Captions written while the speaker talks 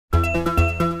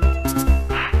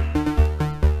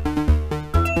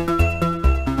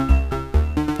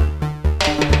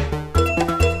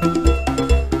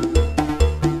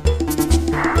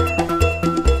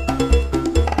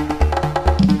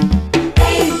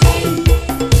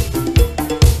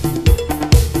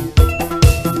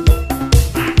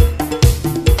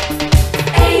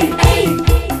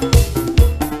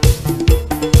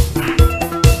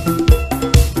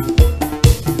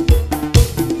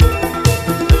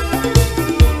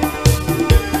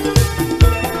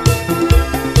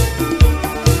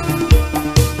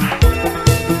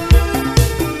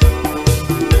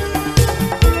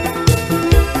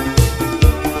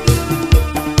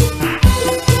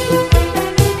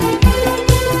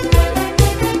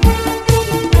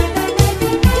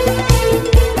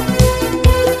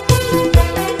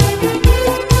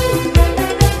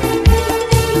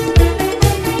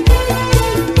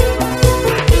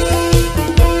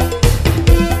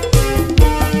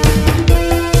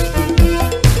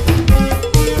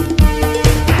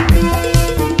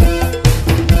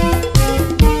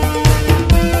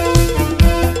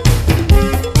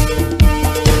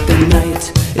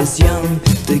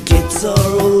It's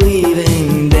our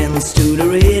living. Dance to the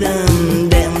rhythm,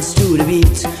 dance to the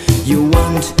beat. You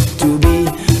want to be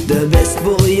the best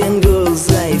boy in girl's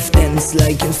life. Dance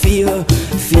like you feel,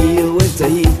 feel with the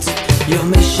heat. Your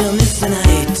mission is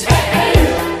tonight,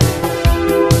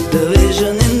 the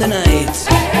vision in the night.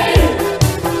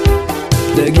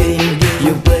 The game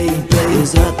you play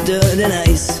is hotter than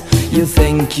ice. You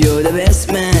think you're the best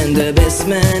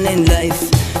man in life.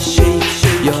 Shake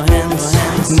your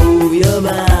hands, move your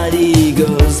body.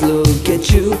 Girls look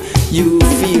at you, you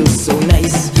feel so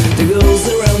nice. The girls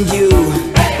around you,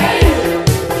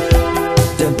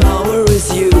 the power is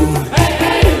you.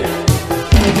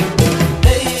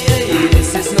 Hey,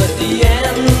 this is not the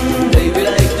end. They will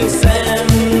like to send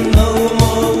no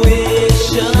more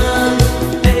wishing.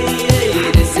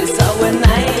 Hey, this is our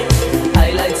night,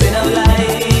 highlights in our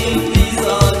life. These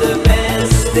are the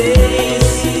best days.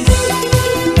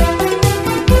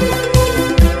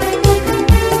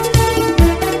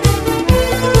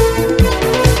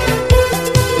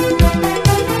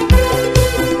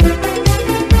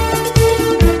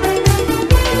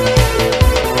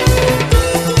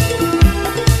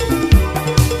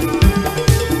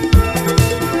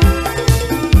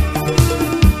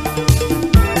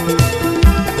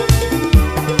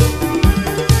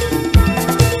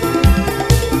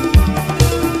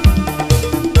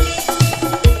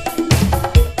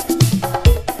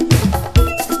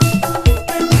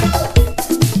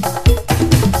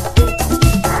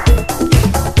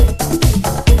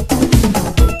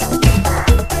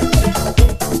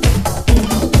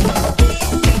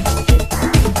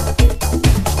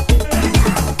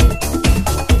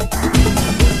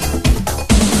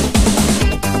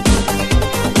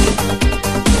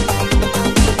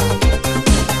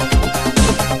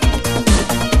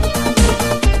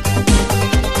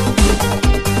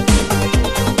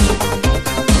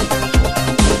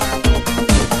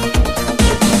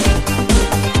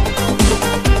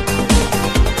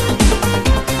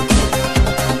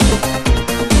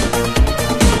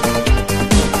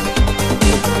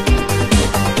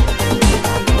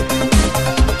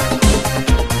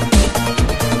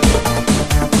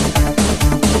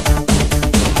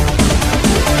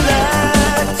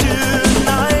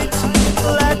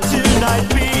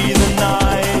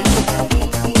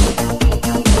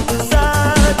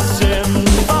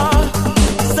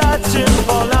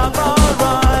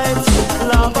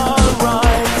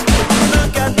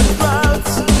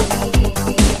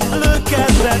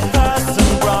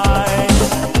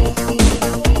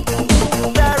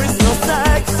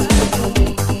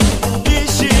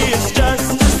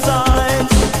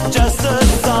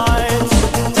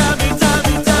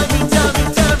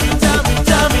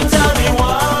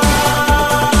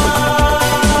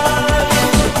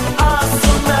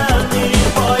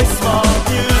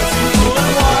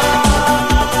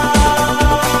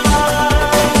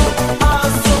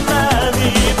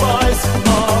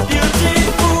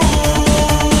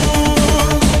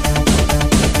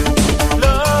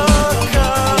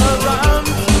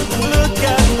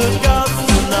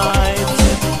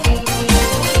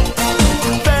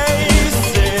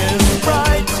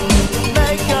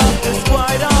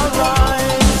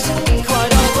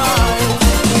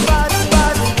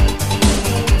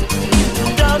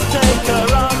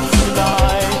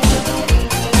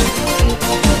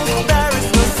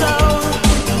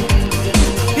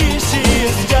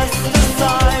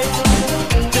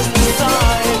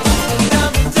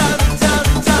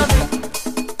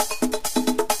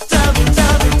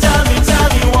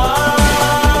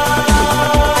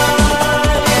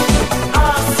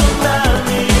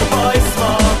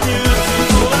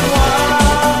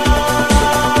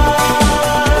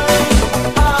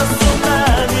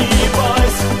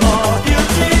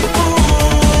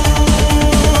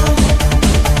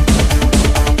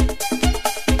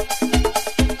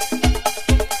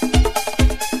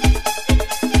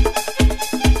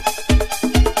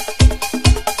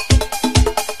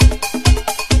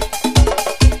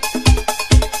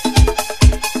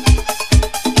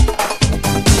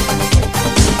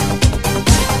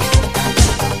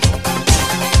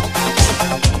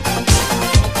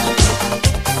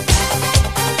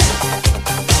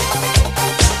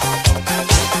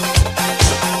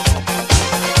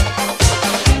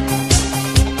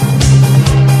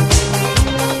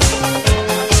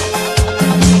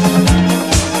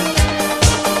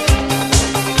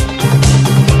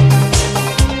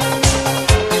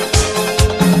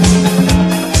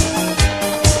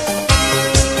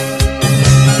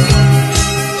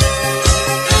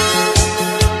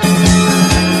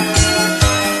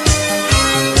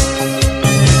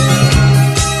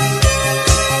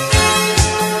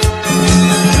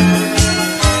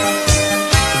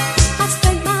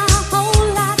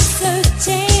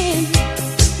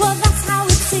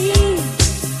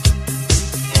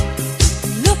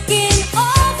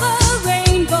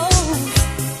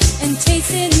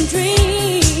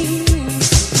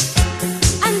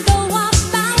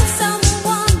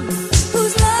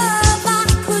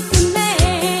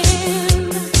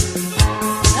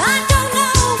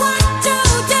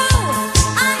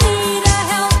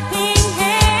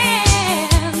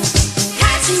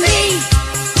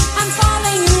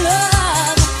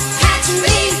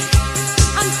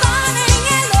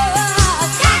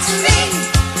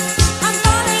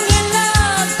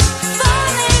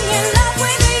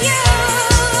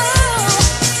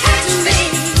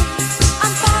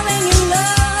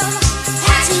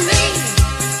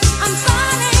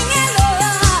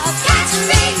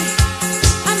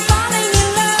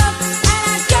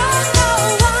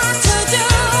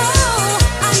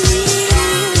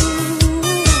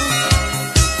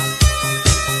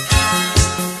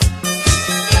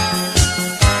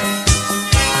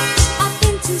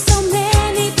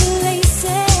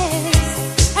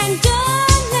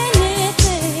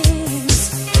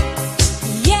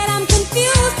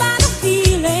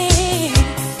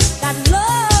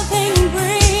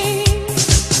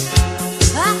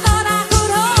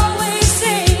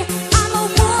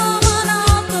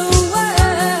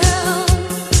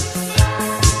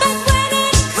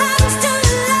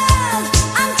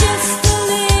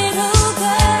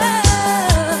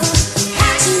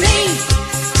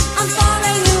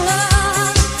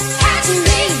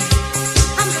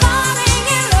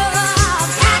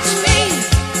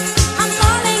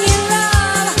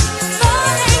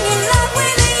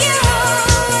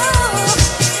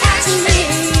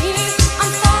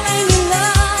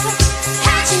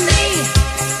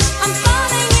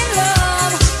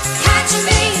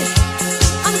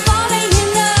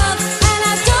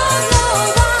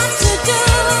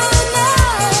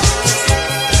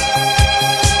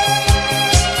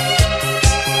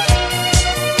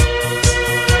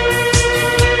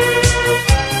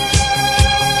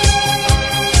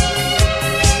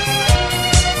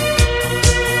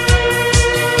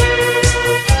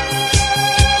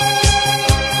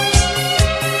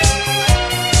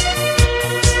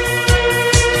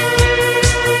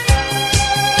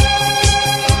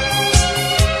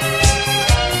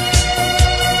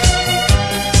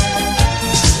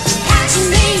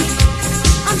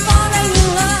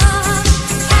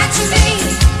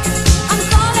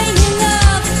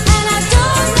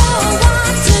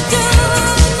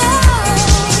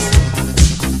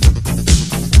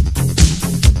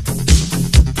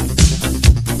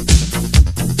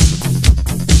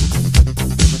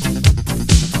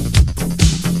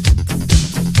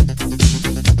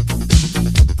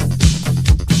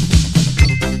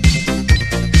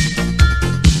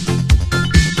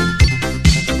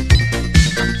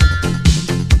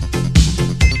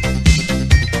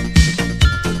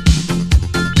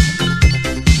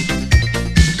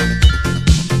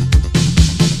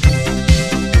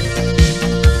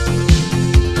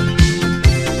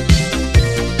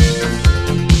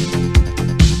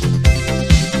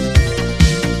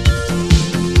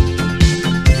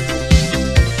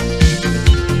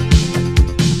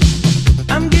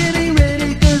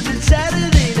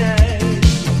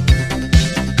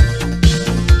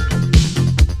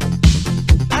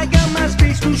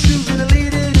 shoes and a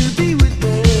lady to be with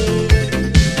me.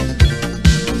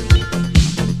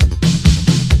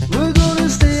 We're gonna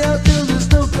stay out till the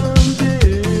snow comes in.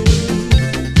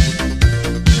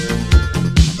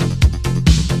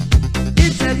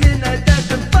 It's at midnight that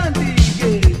the fun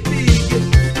begins.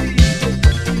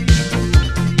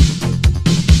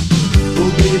 Oh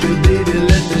baby, baby,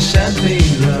 let the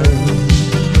champagne run.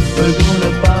 We're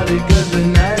gonna party 'cause the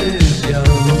night is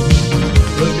young.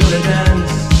 We're gonna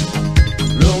dance,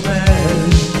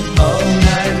 romance, all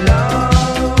night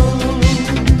long.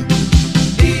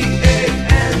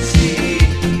 D-A-N-C-E,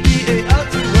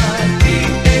 D-A-R-T-Y,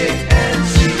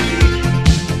 D-A-N-C-E.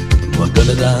 We're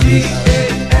gonna dance.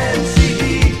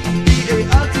 D-A-N-C-E,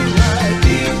 D-A-R-T-Y,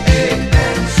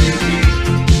 D-A-N-C-E.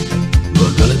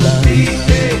 We're gonna dance.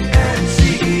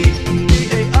 D-A-N-C-E,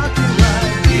 D-A-R-T-Y,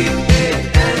 D-A-N-C-E.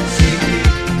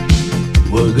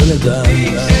 We're gonna dance.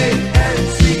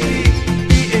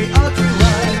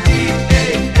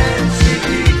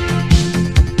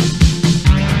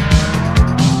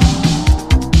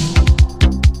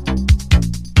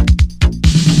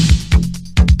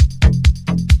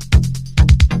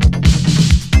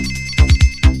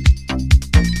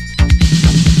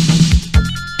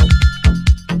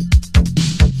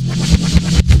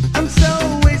 I'm so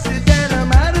wasted and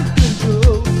I'm out of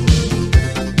control.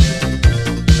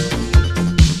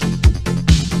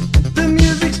 The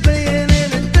music's playing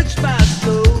and it touched my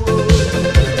soul.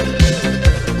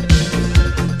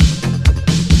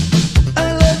 I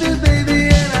love you, baby,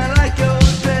 and I like your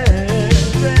dress.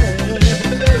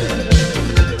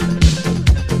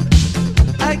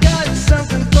 I got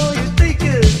something for you, think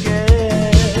again.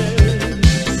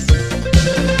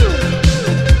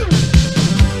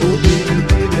 Oh baby,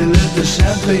 baby, let the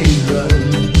champagne run.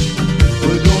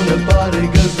 We're gonna party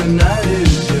 'cause the night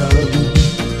is young.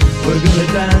 We're gonna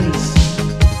dance,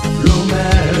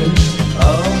 romance,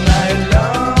 all night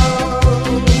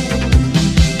long.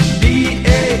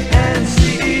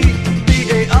 D-A-N-C-E,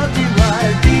 D-A-R-T-Y,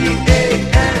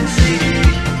 D-A-N-C-E.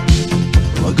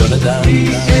 We're gonna dance.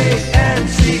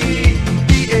 D-A-N-C-E,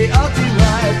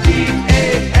 D-A-R-T-Y,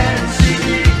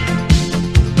 D-A-N-C-E.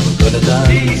 We're gonna dance.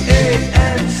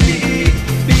 D-A-N-C-E,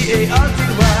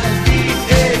 D-A-R-T-Y,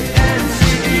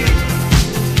 D-A-N-C-E.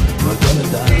 We're gonna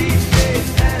dance.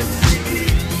 D-A-N-C-E,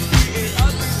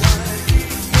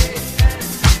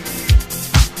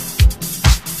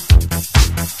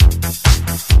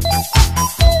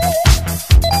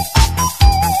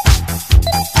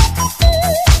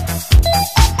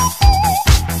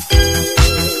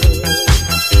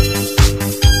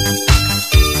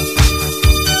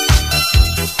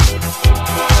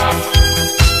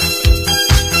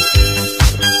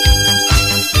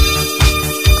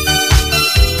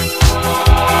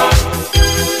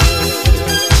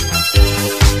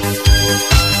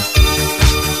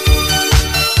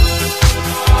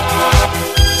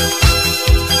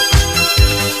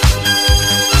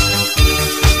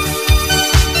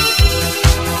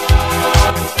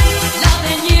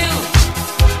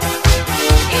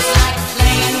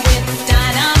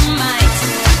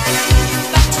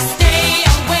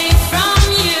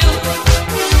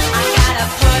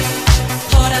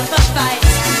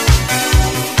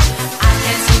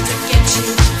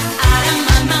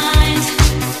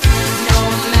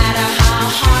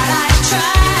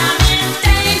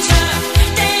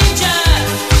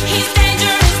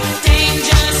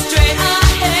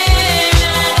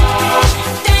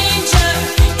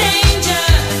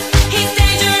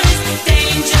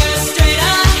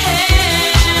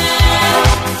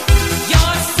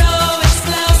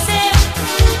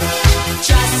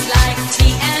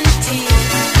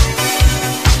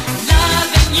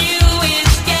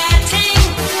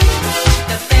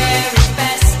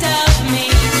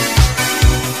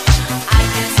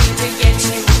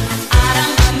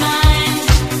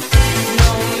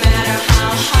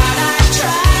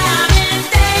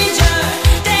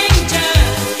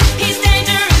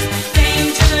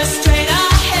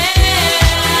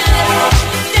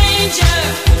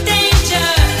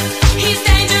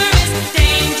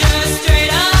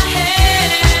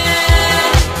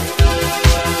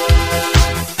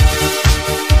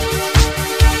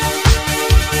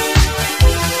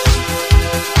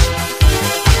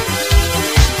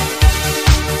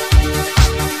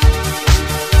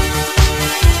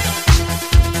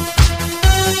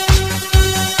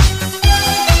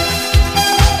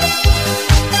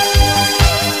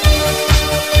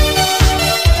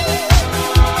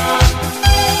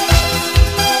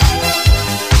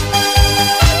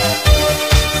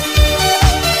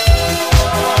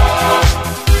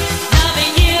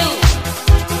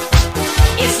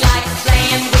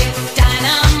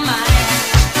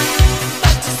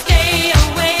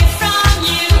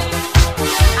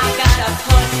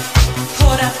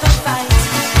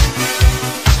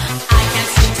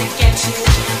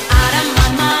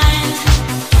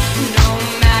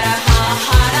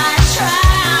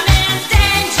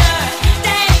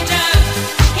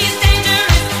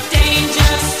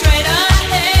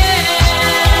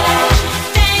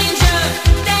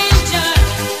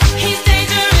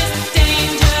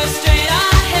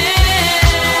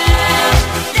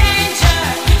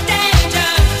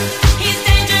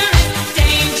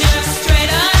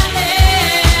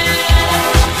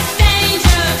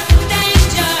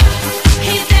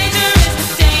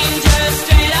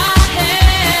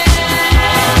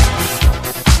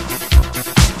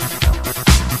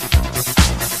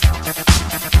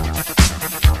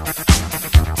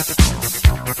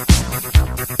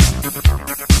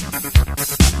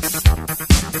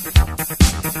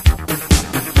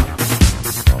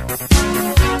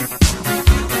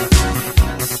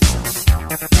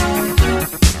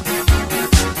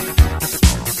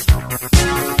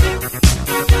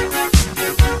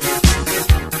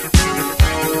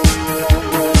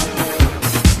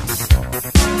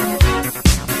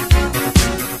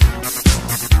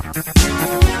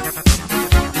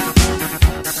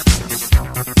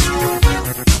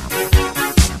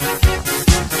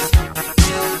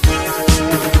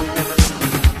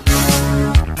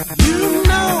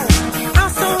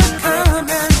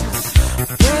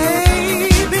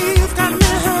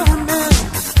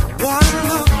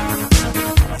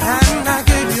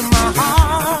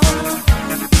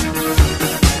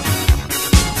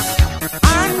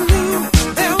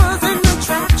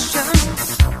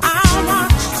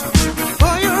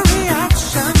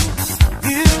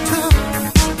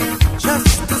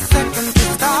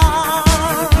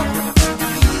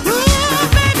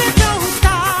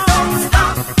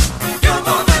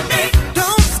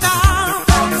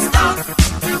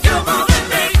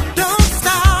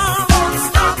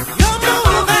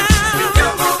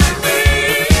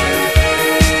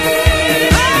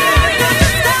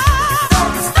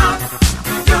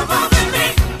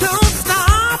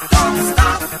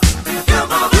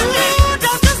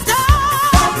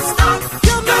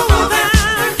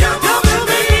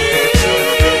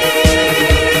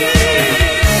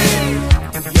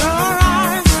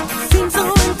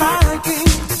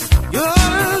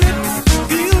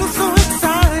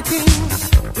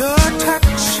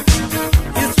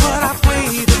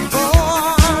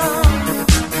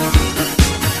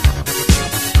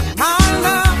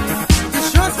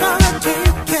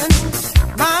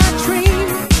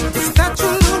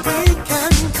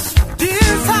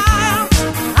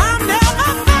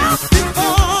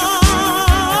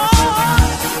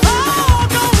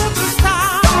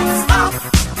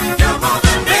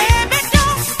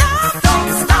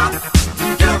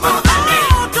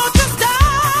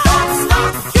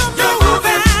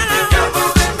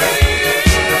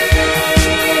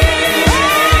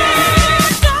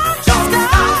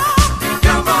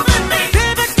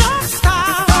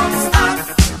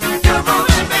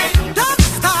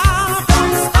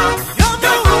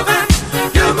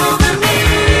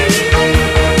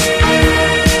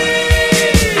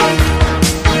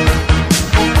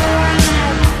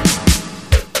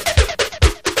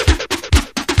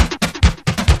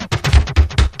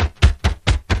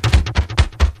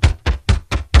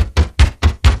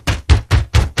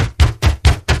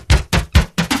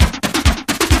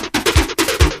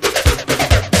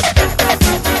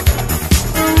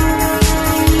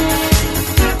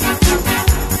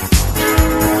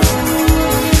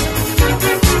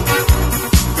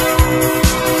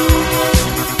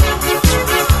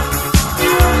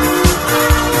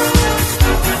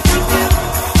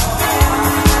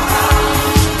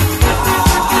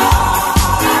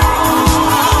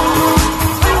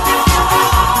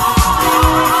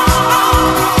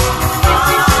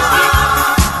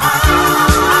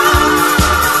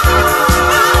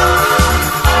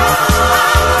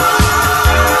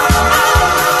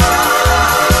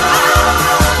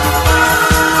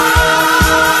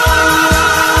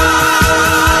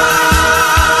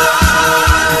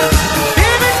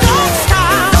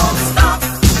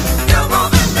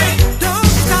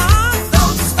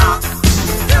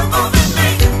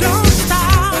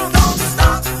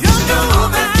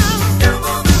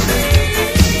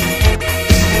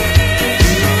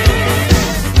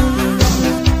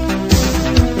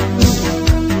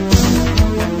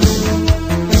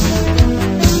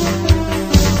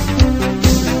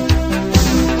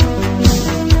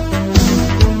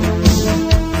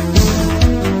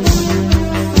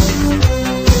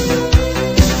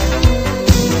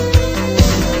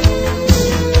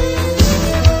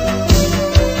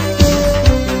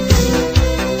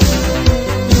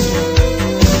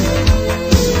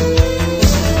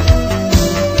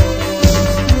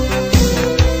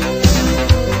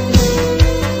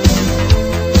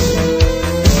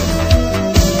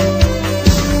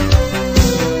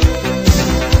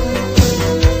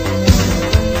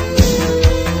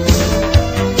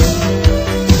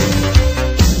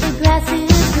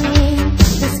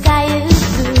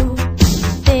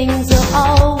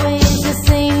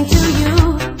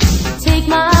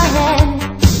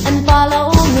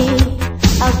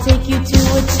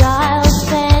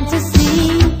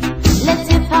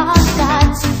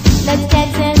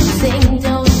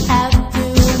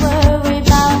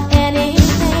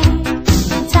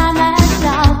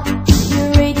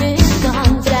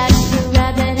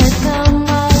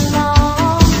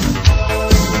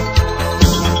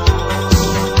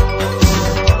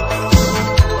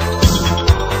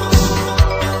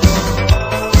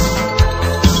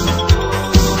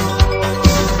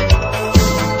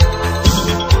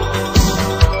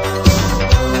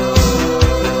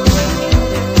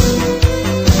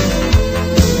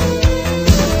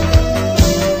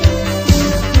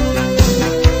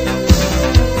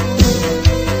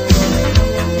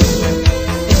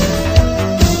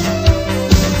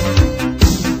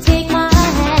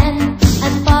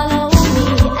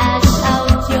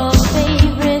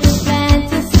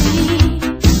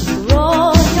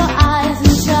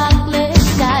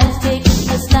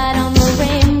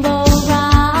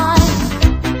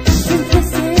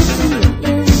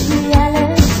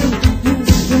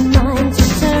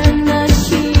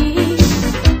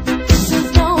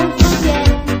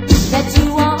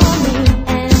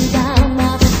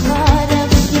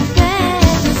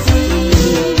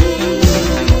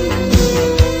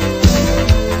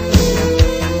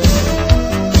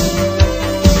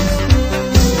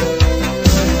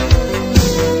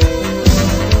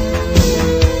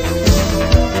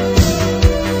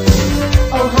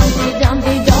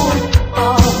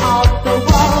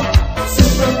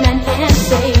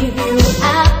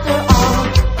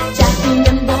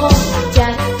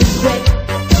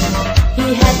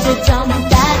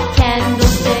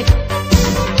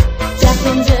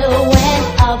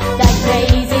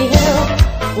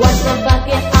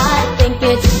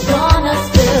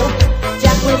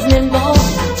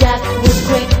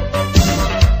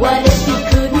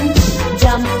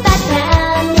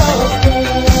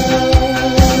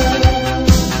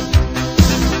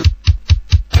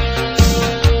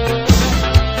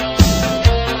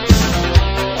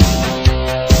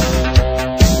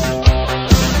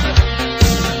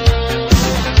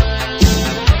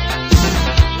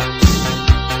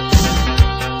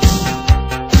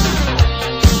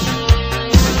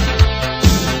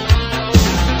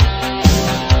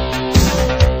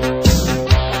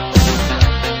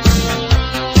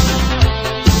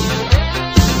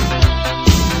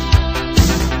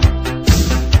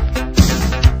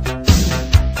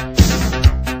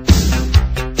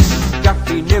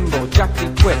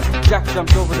 Jack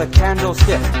jumped over the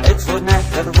candlestick. It's the knack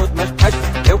that the wood must pipe.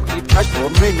 Milky pipe or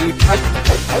mini pipe.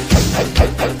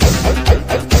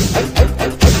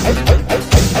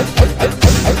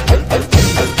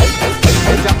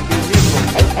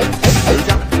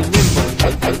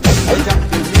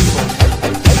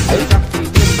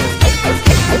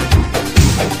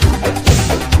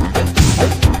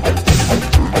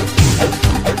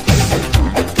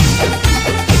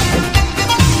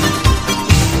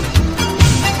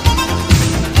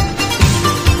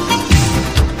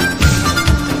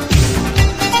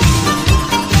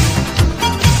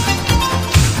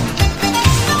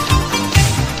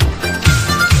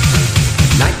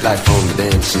 Life on the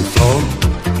dancing floor.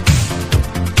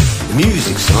 The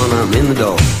music's on, I'm in the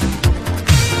door.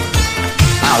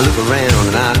 I look around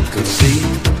and I can see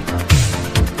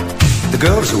the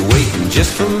girls are waiting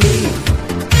just for me.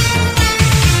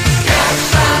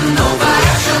 Cash and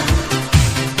overaction,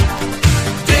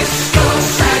 disco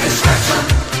satisfaction.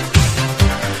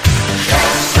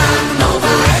 Cash and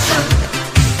overaction,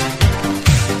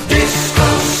 disco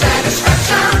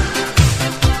satisfaction.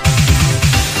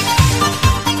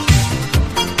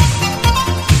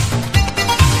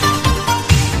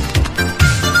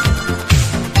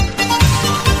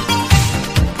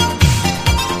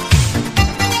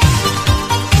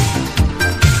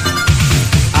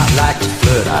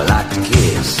 I like to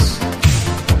kiss.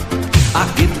 I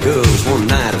give the girls one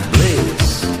night of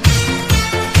bliss.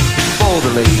 Before the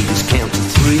ladies count to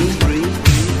three,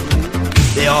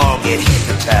 they all get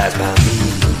hypnotized by me.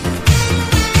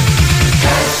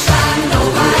 Cash and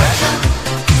overaction,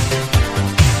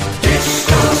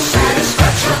 disco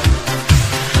satisfaction.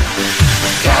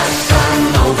 Cash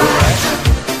and overaction,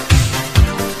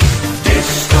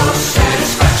 disco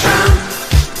satisfaction.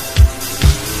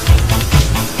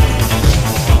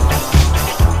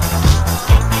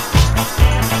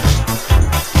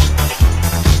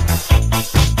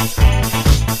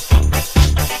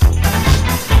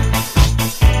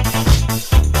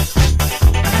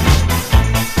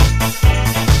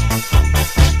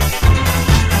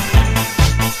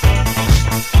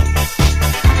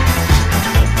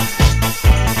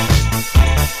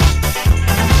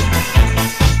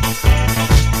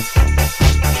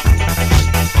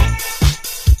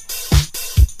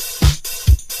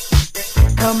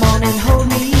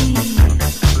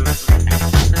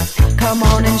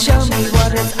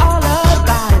 what it's all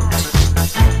about.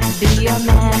 Be a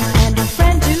man and a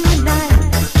friend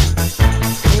tonight.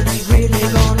 It's really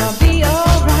gonna be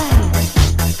alright.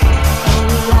 A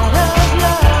lot of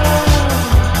love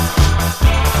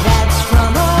that's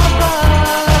from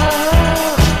above.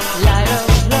 Light of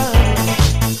love.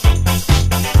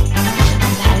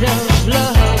 Light of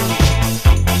love.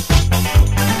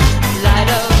 Light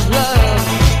of love.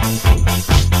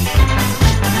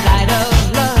 Light of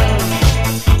love.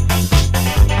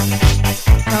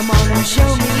 Come on and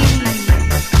show me.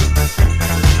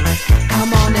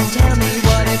 Come on and tell me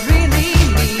what it really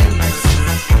means.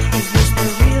 Is this the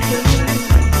real thing?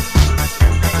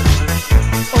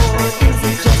 Or is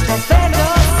it just a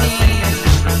fantasy?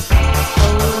 A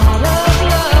lot of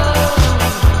love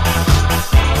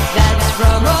that's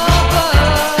from above.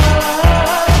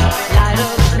 Light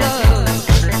of love.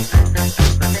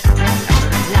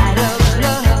 Light of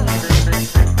love.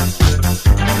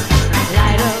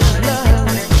 Light of love.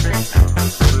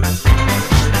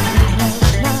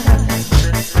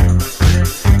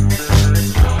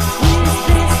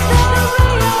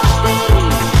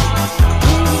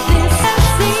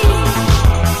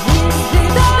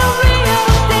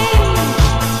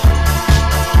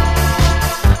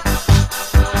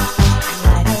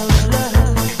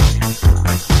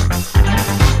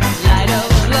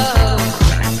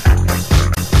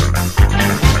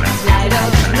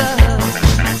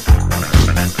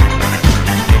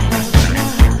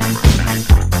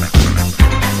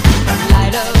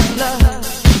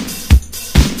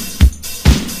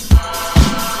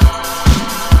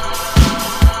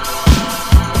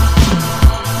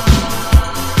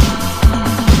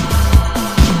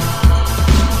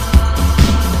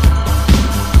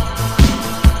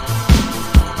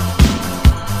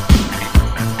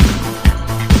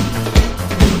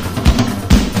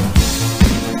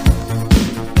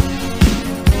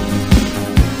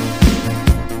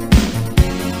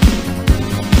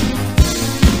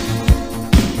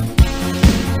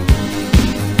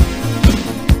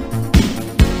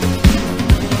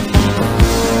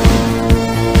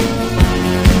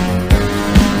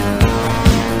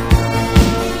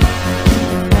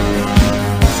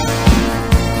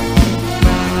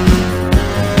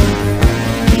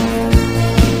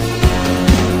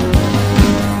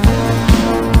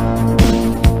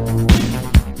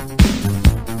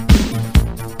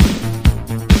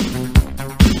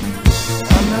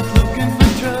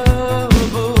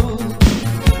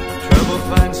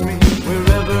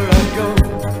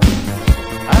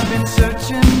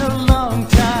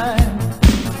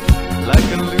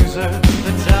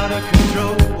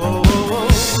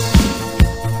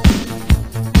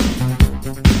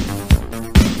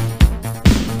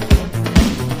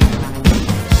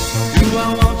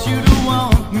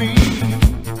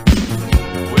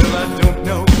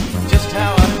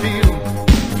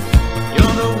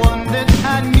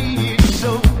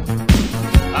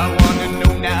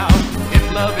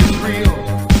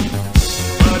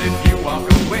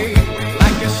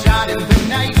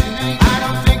 I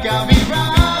don't think I'll be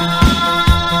right.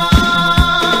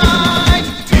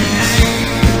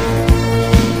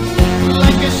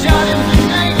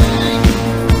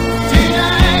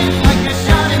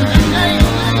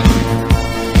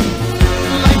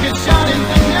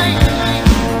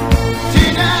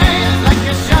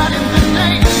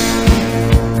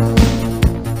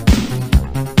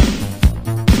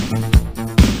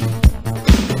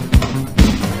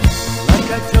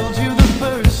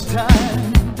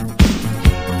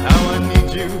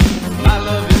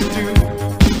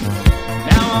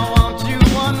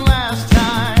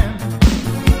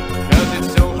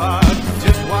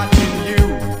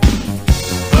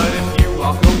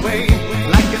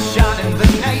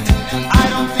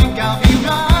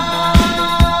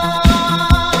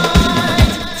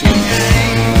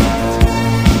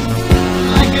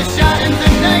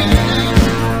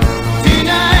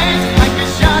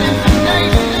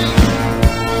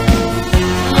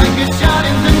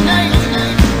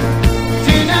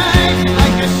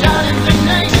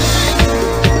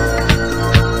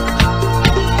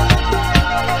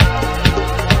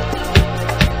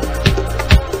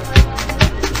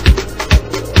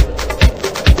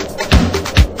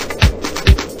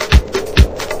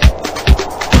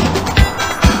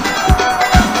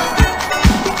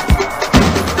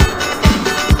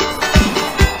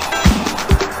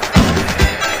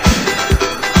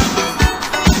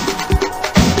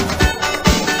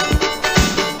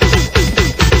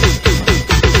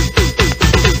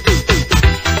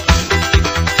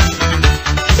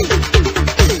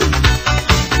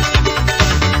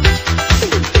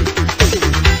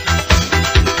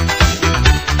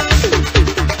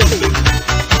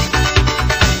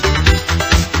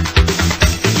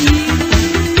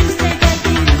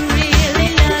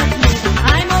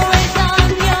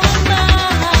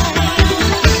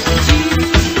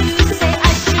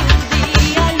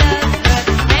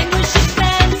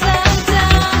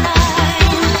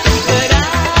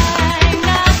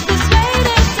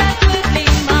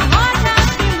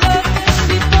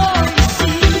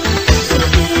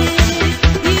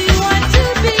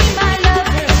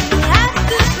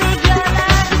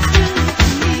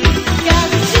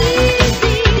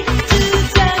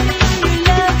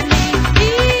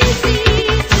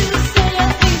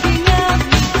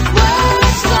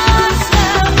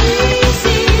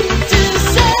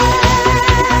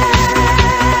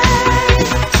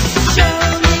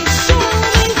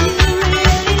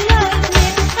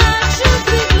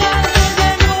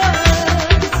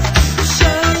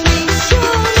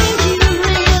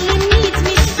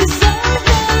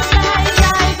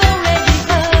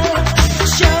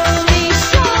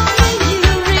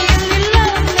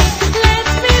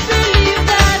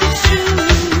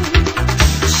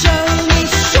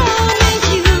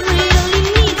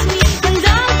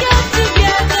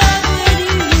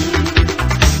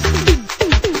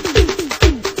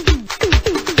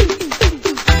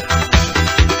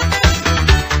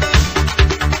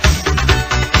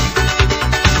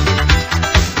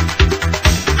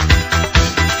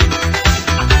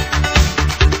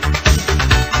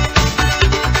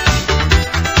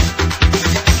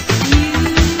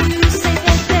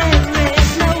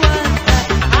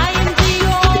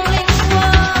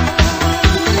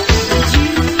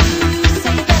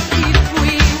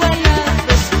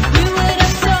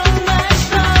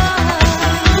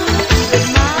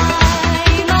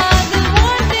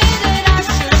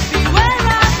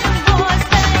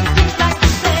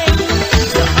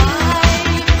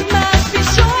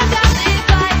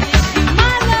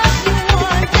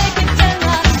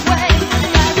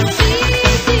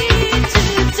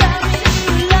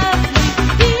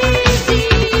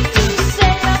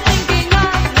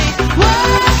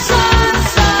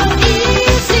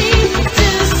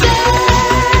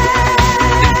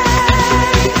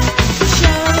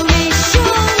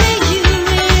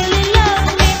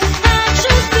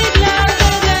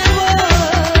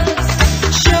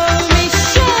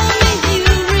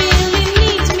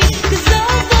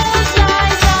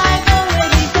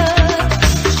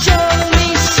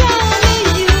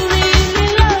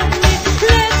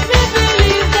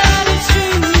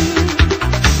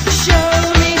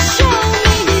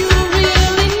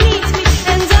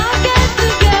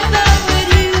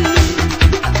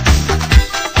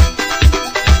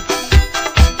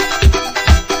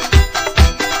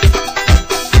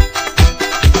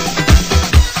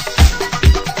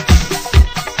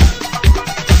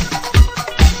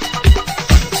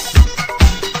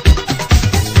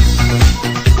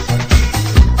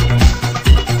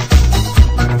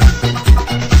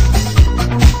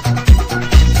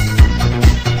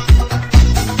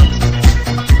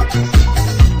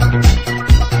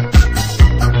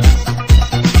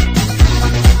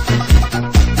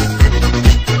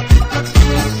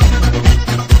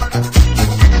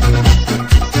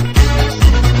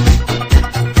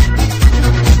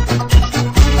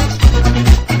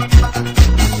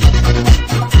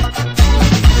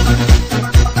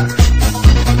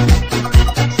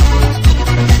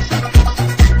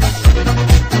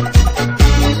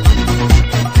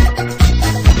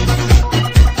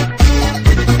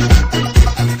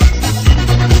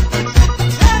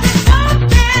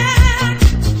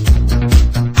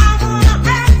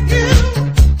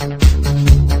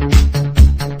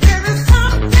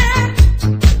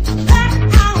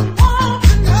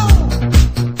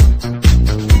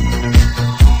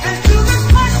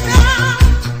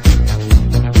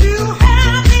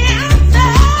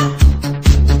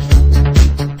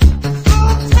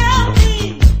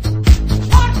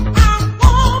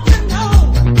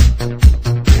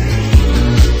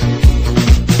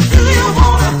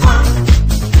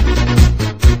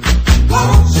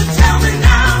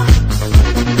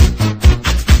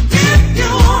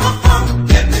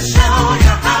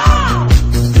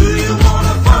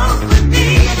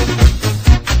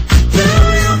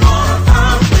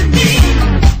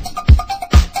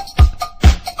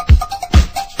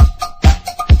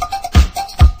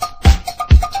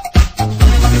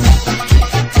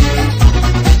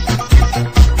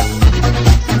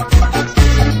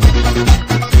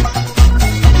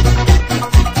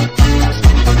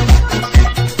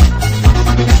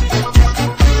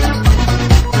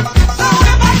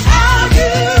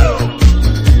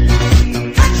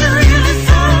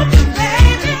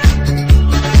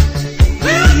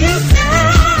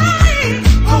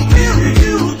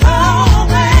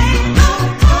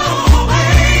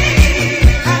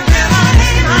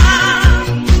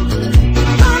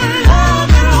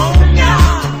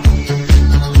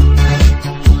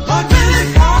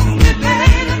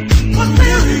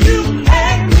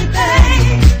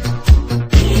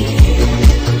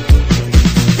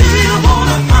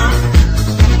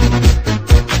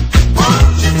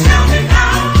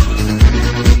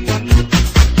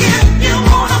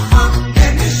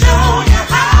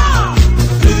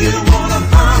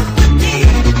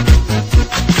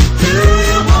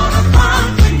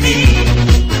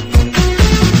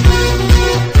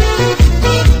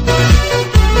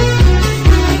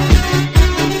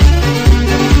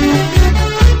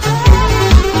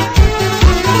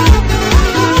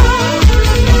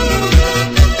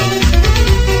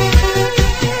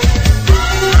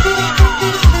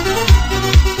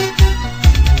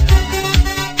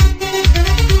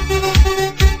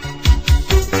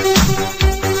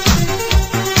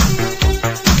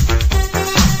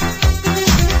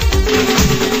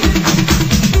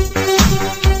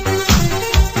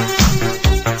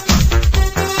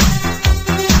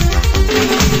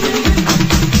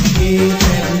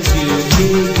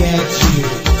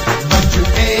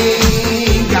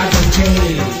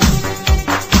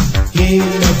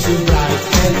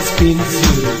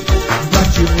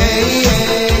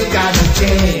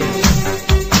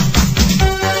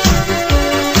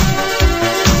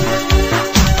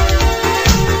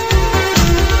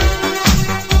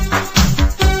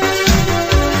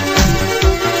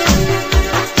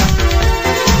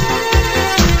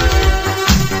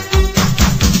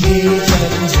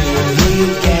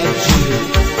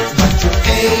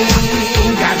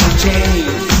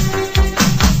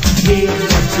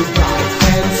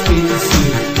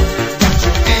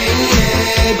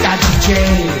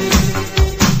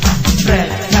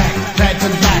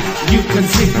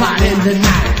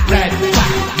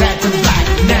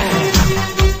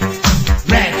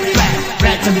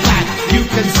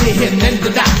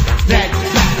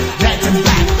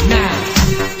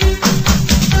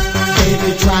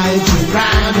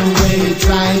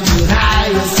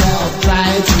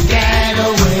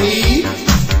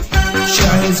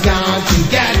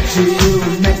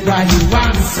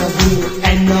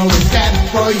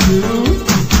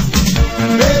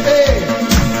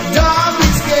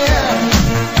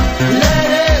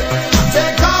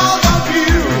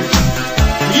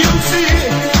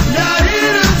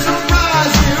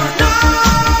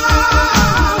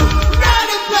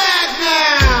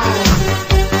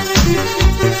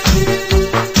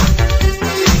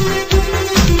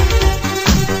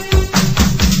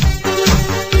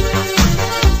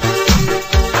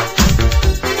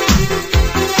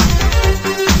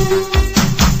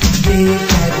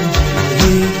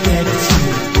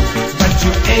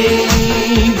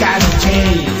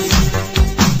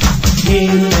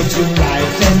 mean that you're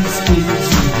right and speak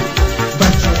true,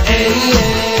 but you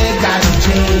ain't got a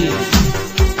change.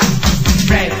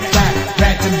 Red flag,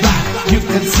 red and black, you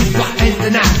can see what in the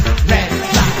night. Red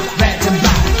flag, red and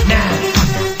black, now.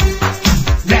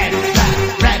 Red flag,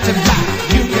 red and black,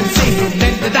 you can see it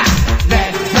in the night.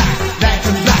 Red flag, red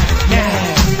and black, now.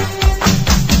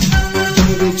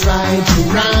 Baby, trying to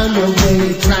run away,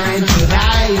 trying to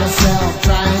hide yourself,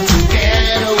 trying to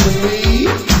get away.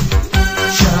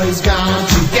 Sure he's going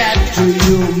to get to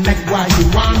you, make what he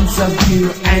wants of you,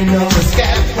 and no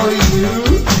escape for you.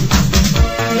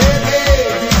 Baby,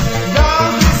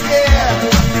 don't be scared,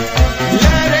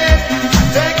 let it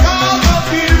take hold of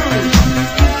you.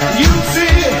 You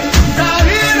see, now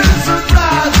here to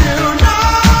surprise you. No,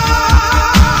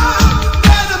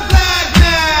 let the black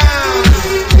down.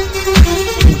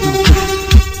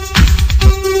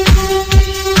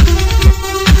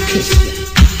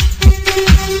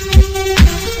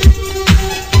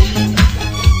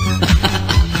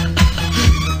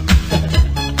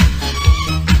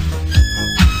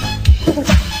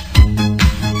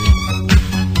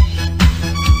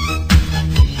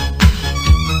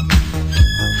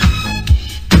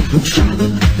 Trouble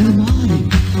in the morning,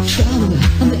 trouble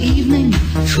in the evening,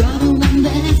 trouble when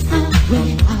there's no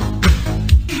way out.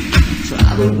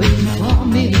 Trouble waiting for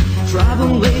me,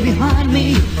 trouble way behind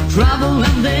me, trouble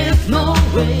when there's no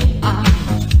way out.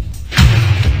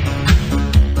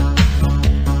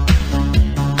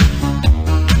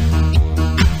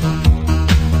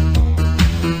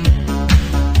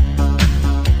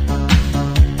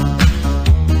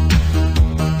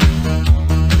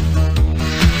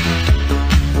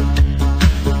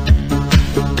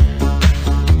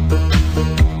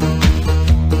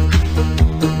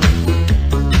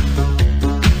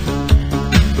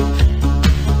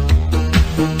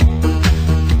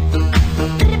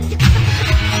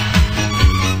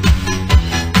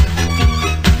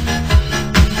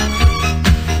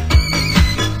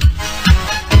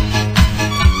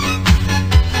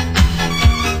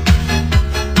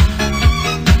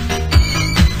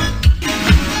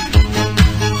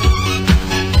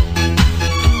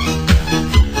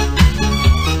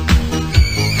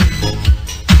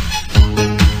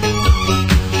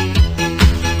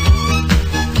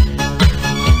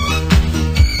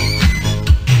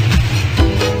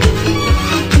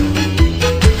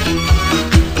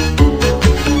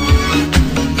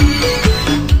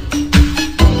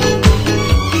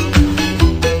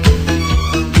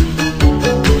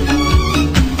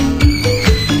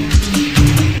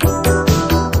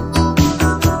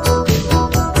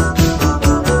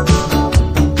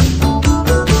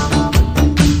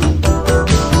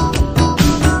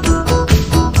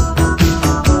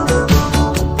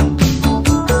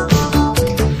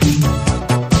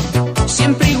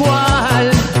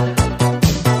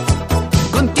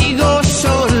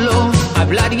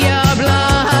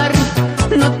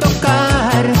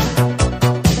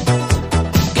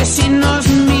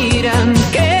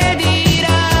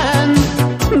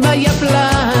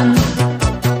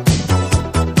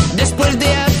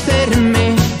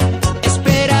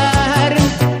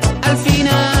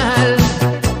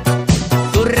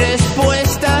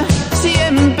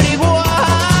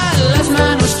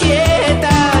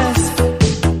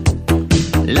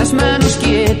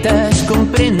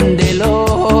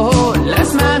 compréndelo.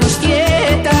 Las manos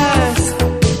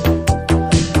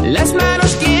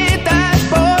quietas,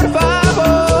 por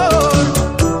favor.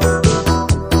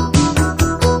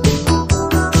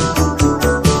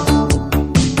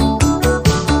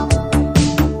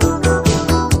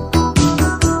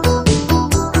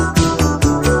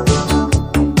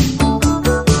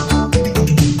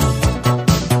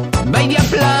 Vaya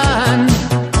plan,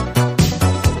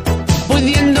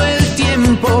 pudiendo el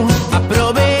tiempo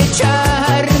aprovechar.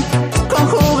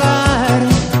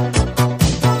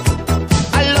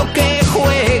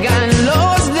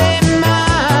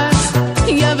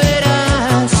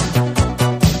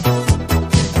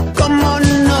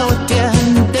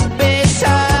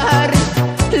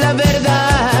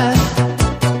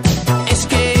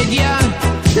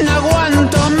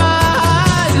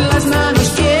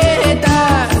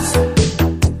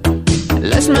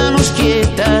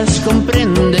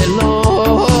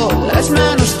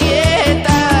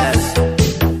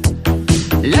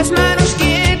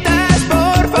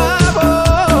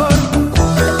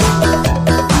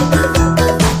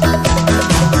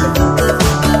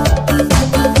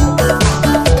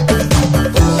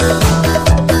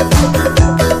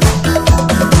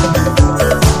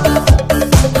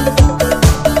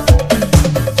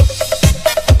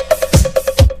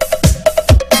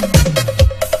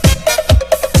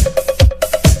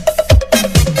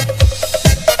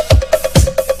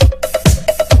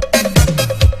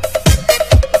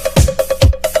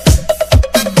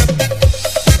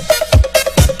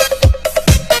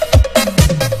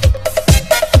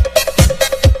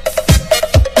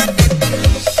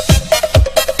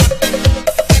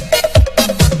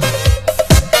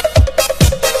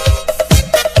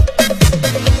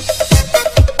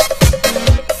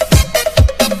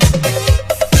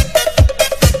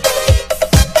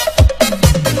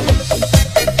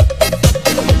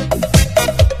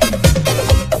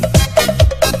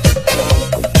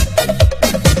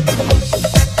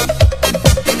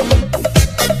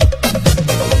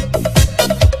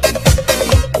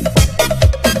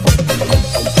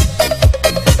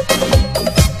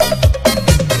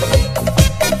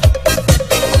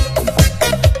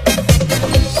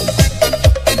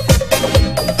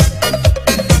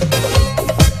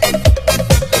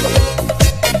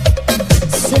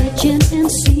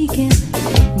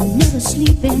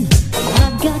 sleeping.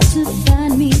 I've got to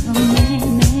find me a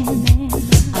man.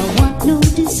 I want no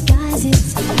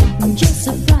disguises, just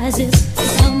surprises.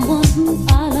 Someone who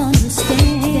I'll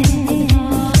understand.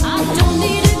 I don't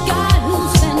need a guy who'll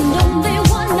spend only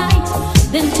one night,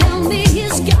 then tell me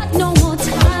he's got no more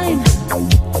time.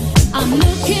 I'm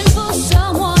looking for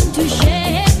someone to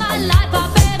share my life. I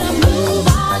better move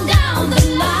on down the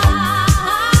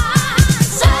line.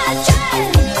 Searching,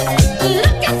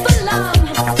 looking for love,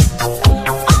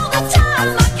 all the time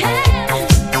I can.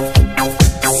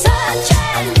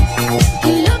 Searching,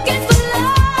 looking for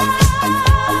love.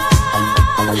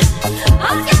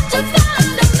 I got to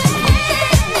find a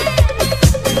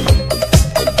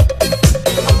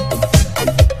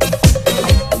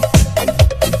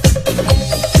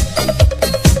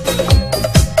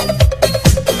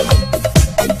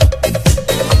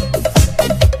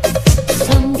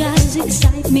Some guys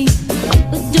excite me,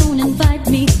 but don't invite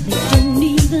me. They don't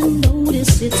even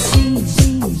notice it seems.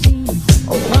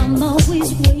 Oh, I'm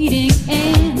always waiting,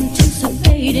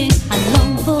 anticipating. I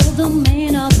long for the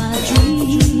man of my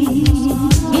dreams.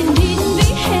 He needn't be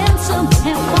handsome,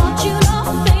 have fortune or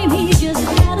fame. He just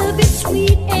gotta be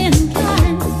sweet and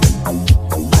kind.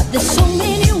 But there's so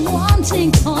many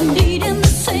wanting or needing the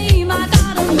same. I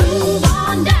gotta move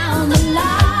on down the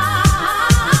line.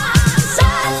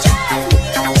 Searching,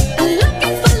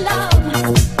 looking for love,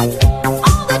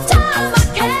 all the time I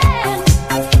can.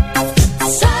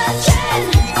 Searching,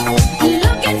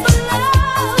 looking for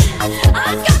love.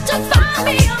 I got to find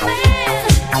me a man.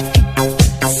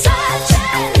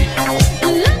 Searching,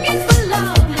 looking for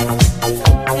love,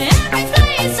 every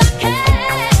place I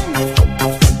can.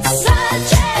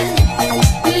 Searching,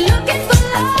 looking for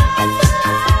love.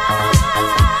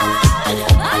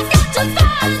 I got to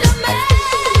find a man.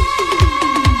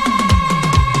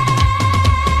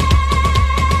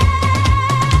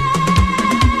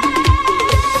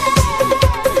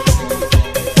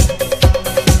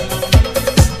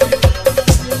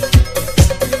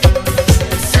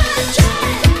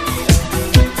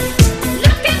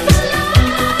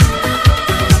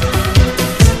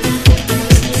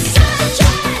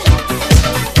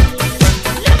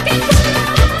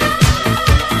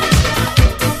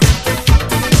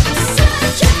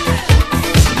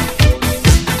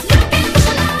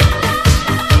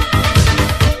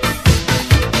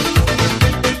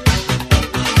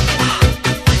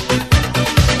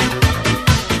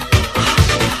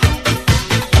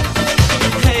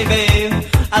 Hey babe,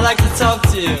 I'd like to talk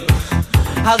to you.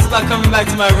 How's about coming back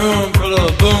to my room for a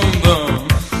little boom boom?